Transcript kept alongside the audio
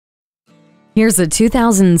Here's a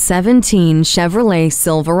 2017 Chevrolet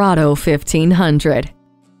Silverado 1500.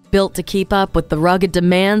 Built to keep up with the rugged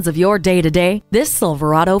demands of your day-to-day, this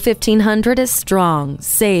Silverado 1500 is strong,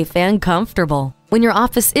 safe, and comfortable. When your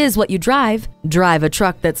office is what you drive, drive a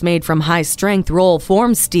truck that's made from high-strength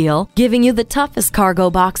roll-form steel, giving you the toughest cargo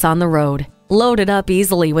box on the road. Load it up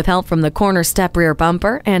easily with help from the corner step rear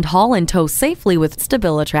bumper and haul and tow safely with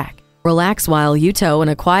StabiliTrak. Relax while you tow in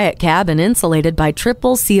a quiet cabin insulated by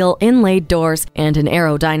triple seal inlaid doors and an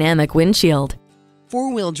aerodynamic windshield.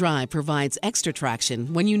 Four-wheel drive provides extra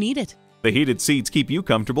traction when you need it. The heated seats keep you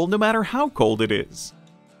comfortable no matter how cold it is.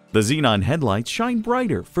 The xenon headlights shine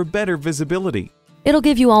brighter for better visibility. It'll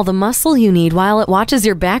give you all the muscle you need while it watches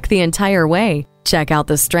your back the entire way. Check out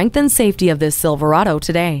the strength and safety of this Silverado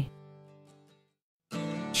today.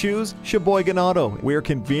 Choose Sheboygan Auto. We're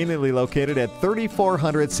conveniently located at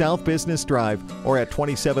 3400 South Business Drive or at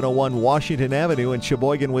 2701 Washington Avenue in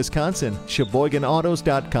Sheboygan, Wisconsin.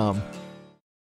 SheboyganAutos.com.